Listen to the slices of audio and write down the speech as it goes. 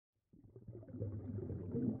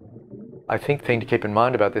I think the thing to keep in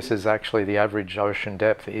mind about this is actually the average ocean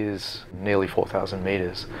depth is nearly 4,000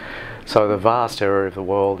 metres. So the vast area of the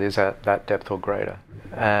world is at that depth or greater.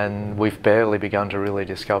 And we've barely begun to really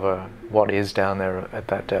discover what is down there at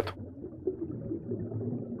that depth.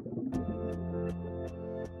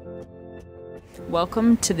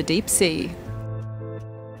 Welcome to the deep sea.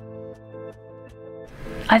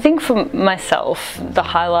 I think for myself, the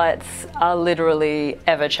highlights are literally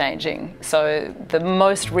ever-changing. So the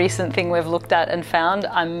most recent thing we've looked at and found,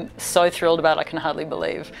 I'm so thrilled about, I can hardly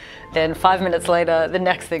believe. Then 5 minutes later, the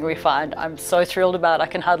next thing we find, I'm so thrilled about, I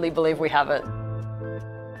can hardly believe we have it.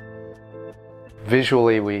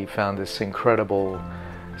 Visually, we found this incredible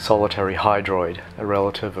solitary hydroid, a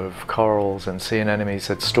relative of corals and sea anemones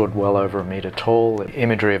that stood well over a metre tall. The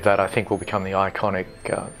imagery of that, I think, will become the iconic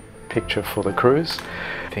picture for the cruise.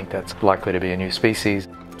 I think that's likely to be a new species.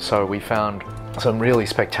 So we found some really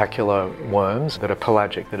spectacular worms that are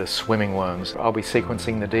pelagic, that are swimming worms. I'll be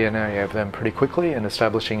sequencing the DNA of them pretty quickly and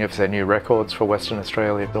establishing if they're new records for Western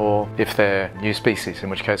Australia or if they're new species, in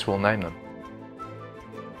which case we'll name them.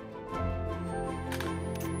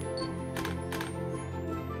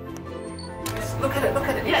 Look at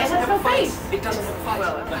it. Yeah, it doesn't have a face. It doesn't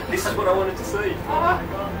have a face. This is what I wanted to see. Oh my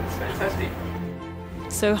God, it's fantastic.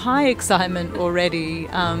 So high excitement already,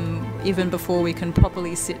 even before we can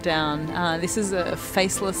properly sit down. This is a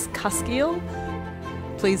faceless cusk eel.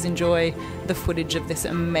 Please enjoy the footage of this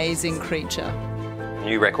amazing creature.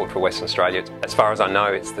 New record for Western Australia. As far as I know,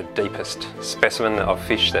 it's the deepest specimen of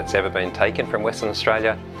fish that's ever been taken from Western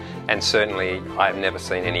Australia, and certainly I've never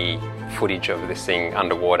seen any footage of this thing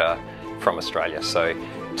underwater from Australia. So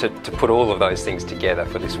to put all of those things together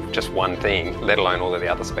for this just one thing, let alone all of the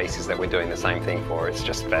other species that we're doing the same thing for, it's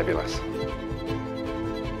just fabulous.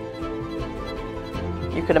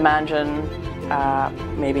 You could imagine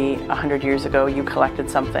maybe 100 years ago you collected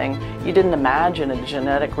something. You didn't imagine a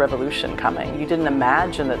genetic revolution coming. You didn't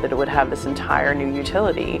imagine that it would have this entire new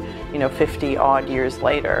utility, 50 odd years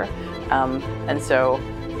later. And so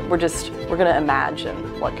we're going to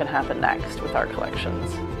imagine what can happen next with our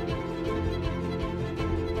collections.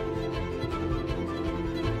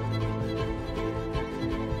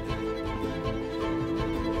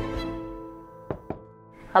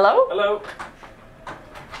 Hello? Hello.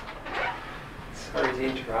 Sorry to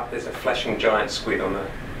interrupt, there's a flashing giant squid on the...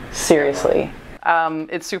 Seriously.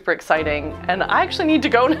 It's super exciting, and I actually need to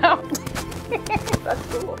go now. That's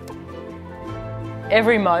cool.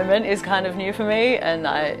 Every moment is kind of new for me, and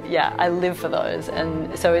I live for those.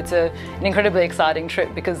 And so it's an incredibly exciting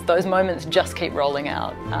trip because those moments just keep rolling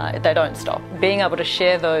out. They don't stop. Being able to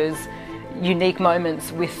share those unique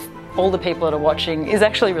moments with all the people that are watching is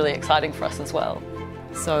actually really exciting for us as well.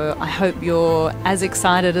 So I hope you're as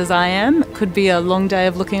excited as I am. It could be a long day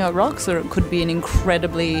of looking at rocks, or it could be an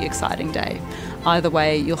incredibly exciting day. Either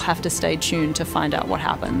way, you'll have to stay tuned to find out what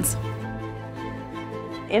happens.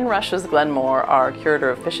 In Russia's Glenmore, our curator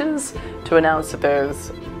of fishes to announce that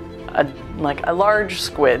there's a large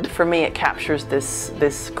squid. For me, it captures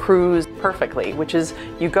this cruise perfectly, which is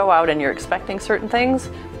you go out and you're expecting certain things,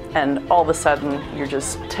 and all of a sudden you're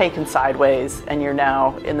just taken sideways and you're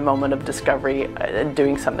now in the moment of discovery and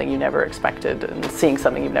doing something you never expected and seeing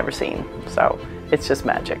something you've never seen. So it's just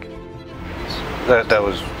magic.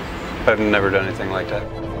 I've never done anything like that.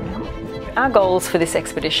 Our goals for this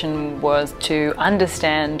expedition was to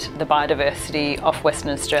understand the biodiversity of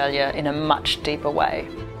Western Australia in a much deeper way.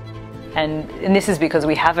 And this is because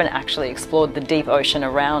we haven't actually explored the deep ocean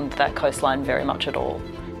around that coastline very much at all.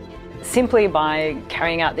 Simply by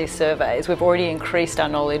carrying out these surveys, we've already increased our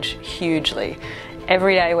knowledge hugely.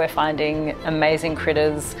 Every day we're finding amazing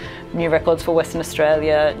critters, new records for Western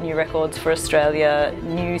Australia, new records for Australia,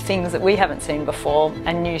 new things that we haven't seen before,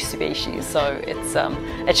 and new species. So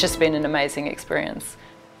it's just been an amazing experience.